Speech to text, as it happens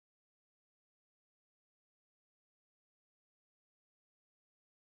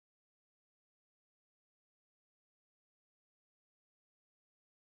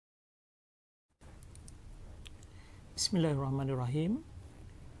Bismillahirrahmanirrahim.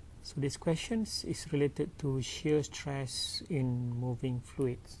 So this question is related to shear stress in moving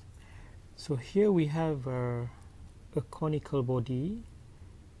fluids. So here we have a conical body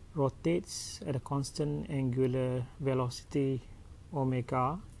rotates at a constant angular velocity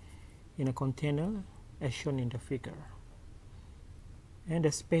omega in a container as shown in the figure. And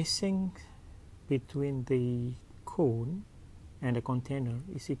the spacing between the cone and the container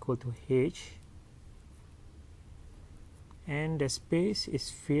is equal to h, and the space is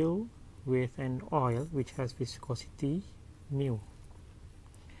filled with an oil which has viscosity mu.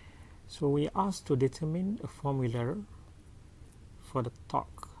 So we are asked to determine a formula for the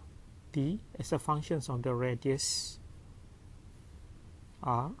torque T as a function of the radius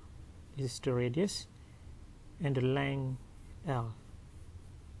r, this is the radius, and the length L,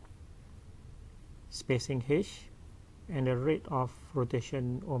 spacing h, and the rate of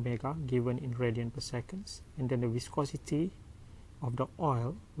rotation omega given in radian per second, and then the viscosity of the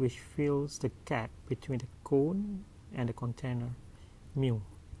oil which fills the gap between the cone and the container mu,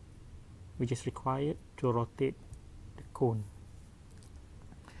 which is required to rotate the cone.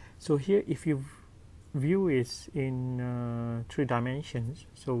 So here if you view is in 3 dimensions,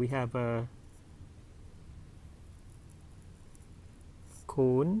 so we have a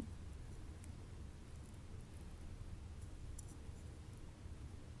cone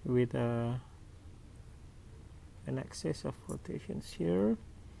with an axis of rotations here,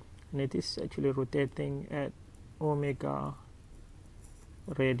 and it is actually rotating at omega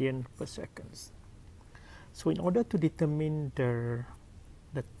radian per second. So in order to determine the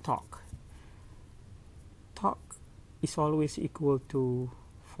torque is always equal to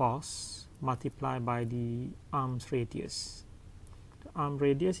force multiplied by the arm's radius. The arm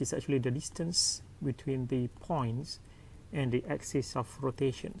radius is actually the distance between the points and the axis of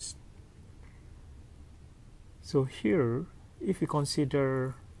rotations. So here, if we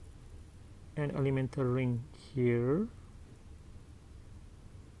consider an elemental ring here,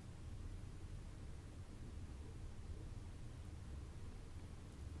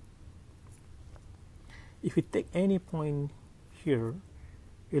 if we take any point here,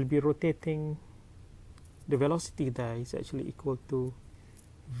 it will be rotating. The velocity there is actually equal to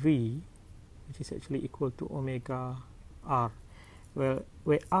v, which is actually equal to omega r,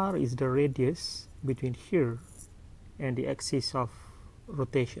 where r is the radius between here and the axis of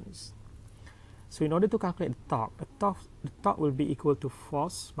rotations. So in order to calculate the torque will be equal to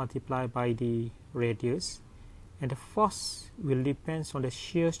force multiplied by the radius, and the force will depend on the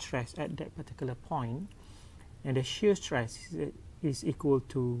shear stress at that particular point, and the shear stress is equal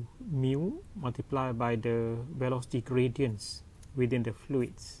to mu multiplied by the velocity gradients within the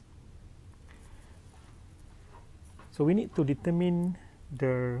fluids. So we need to determine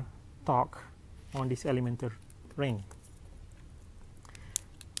the torque on this elemental ring.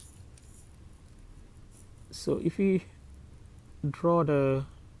 So if we draw the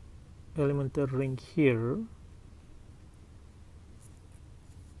elemental ring here,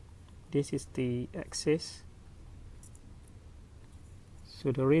 this is the axis.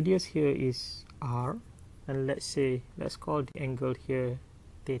 So the radius here is r, and let's call the angle here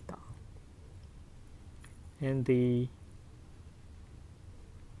theta, and the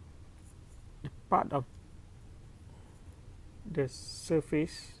part of the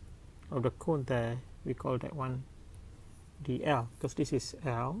surface of the cone there, we call that one dl, because this is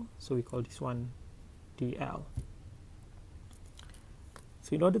L, so we call this one dl.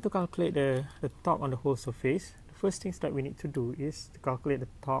 So in order to calculate the torque on the whole surface, the first things that we need to do is to calculate the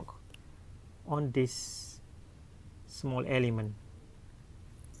torque on this small element.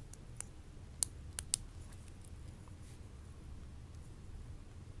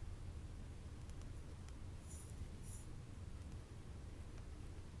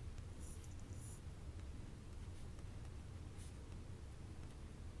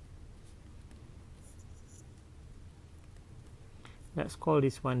 Let's call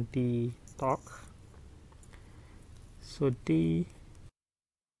this one d torque. So d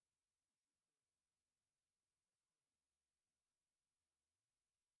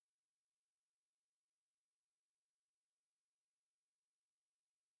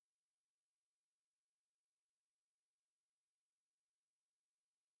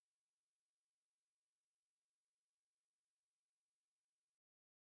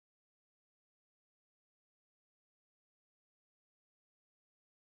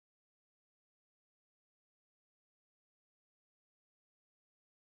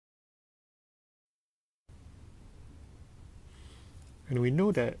and we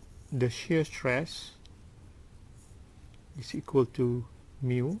know that the shear stress is equal to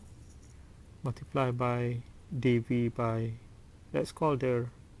mu multiplied by dv by, let's call the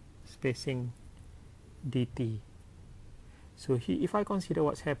spacing dt. So if I consider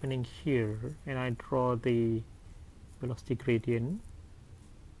what's happening here and I draw the velocity gradient,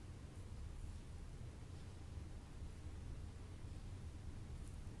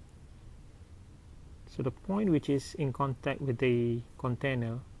 so the point which is in contact with the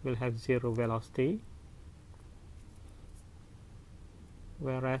container will have 0 velocity,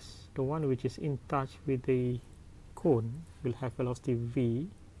 whereas the one which is in touch with the cone will have velocity v,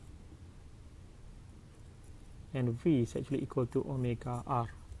 and v is actually equal to omega r.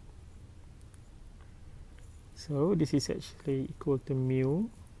 So this is actually equal to mu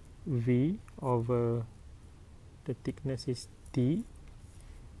v over the thickness is d,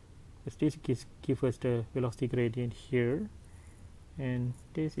 because this gives us the velocity gradient here, and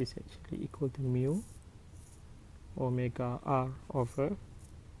this is actually equal to mu omega r over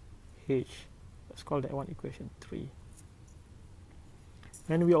h. Let's call that one equation 3.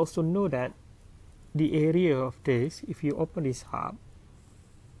 And we also know that the area of this, if you open this hub,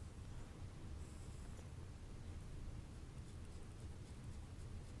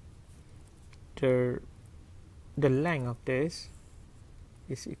 the length of this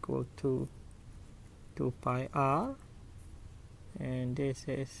is equal to 2 pi r, and this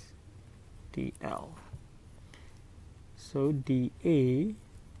is dl. So dA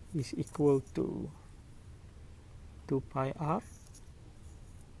is equal to 2 pi r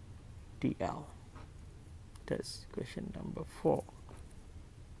dl. That's question number 4.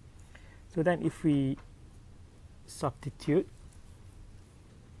 So then if we substitute,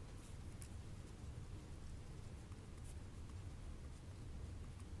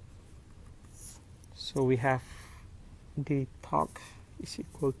 so we have the torque is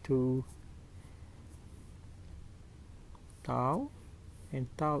equal to tau, and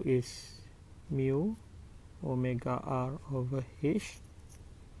tau is mu omega r over h,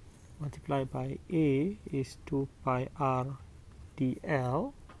 multiplied by A is 2 pi r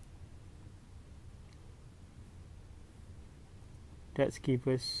dl. That gives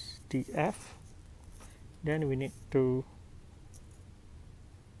us df. Then we need to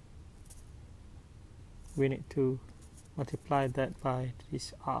multiply that by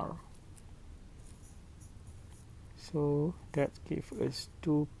this r. So that gives us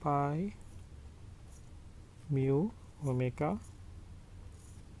 2 pi mu omega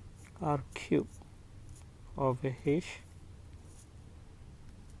r cubed over h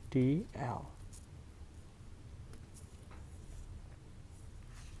dl.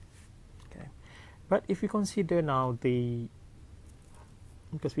 Okay, but if we consider now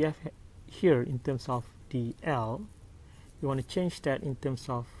because we have here in terms of dl, we want to change that in terms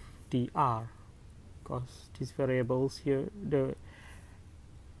of dr, because these variables here, the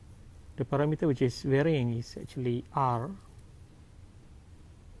parameter which is varying is actually r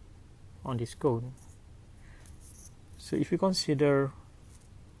on this cone. So if we consider,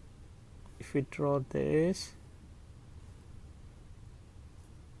 if we draw this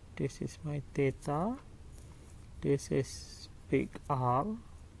is my theta, this is big R,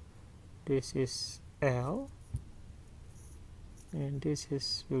 this is L, and this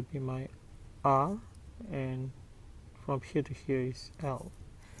will be my R, and from here to here is L.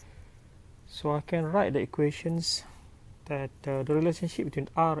 So I can write the equations that the relationship between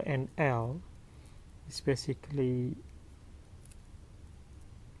R and L is basically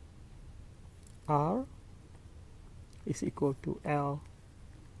R is equal to L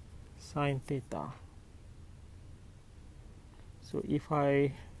sine theta. So if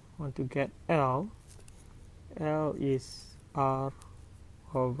I want to get L is R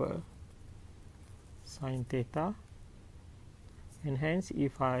over sine theta, and hence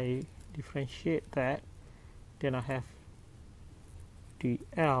if I differentiate that, then I have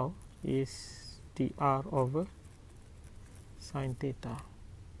dl is dr over sine theta.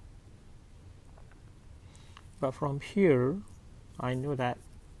 But from here I know that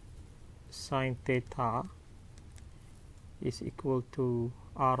sine theta is equal to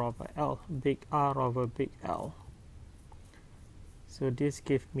r over l, big R over big L. So this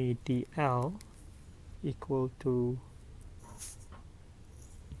gives me dl equal to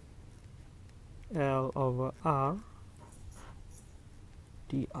L over R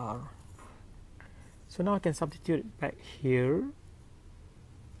dr. So now I can substitute it back here.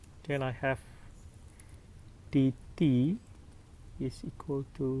 Then I have dt is equal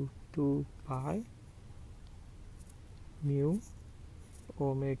to 2 pi mu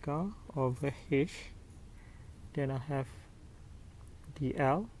omega over h. Then I have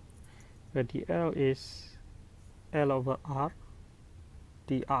dl, where dl is L over R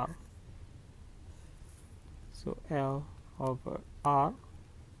dr. So L over R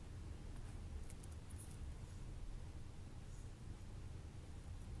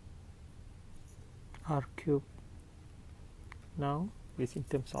cubed now is in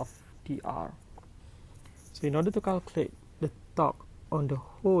terms of dr. So in order to calculate the torque on the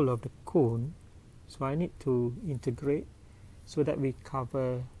whole of the cone, so I need to integrate so that we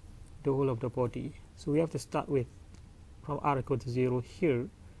cover the whole of the body. So we have to start with from r equal to 0 here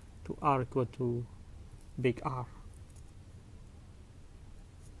to r equal to big R.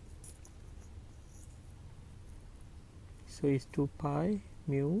 So it's 2 pi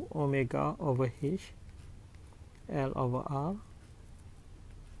mu omega over h L over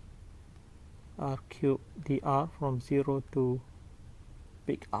R cubed dr from 0 to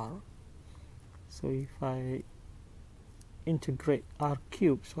big R. So if I integrate R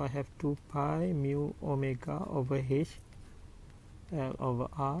cubed, so I have 2 pi mu omega over h L over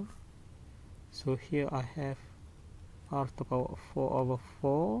R. So here I have R to the power of 4 over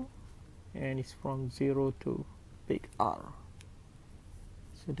 4, and it's from 0 to big R.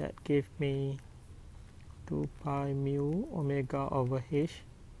 So that gave me 2 pi mu omega over h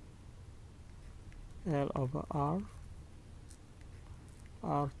L over R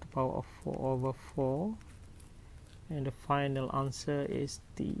to the power of 4 over 4, and the final answer is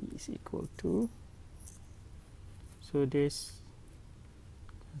D is equal to, so this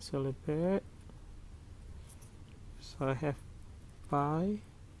cancel a bit, so I have pi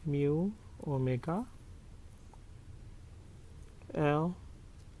mu omega L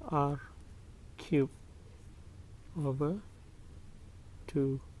R cubed over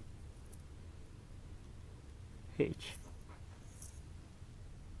 2 h.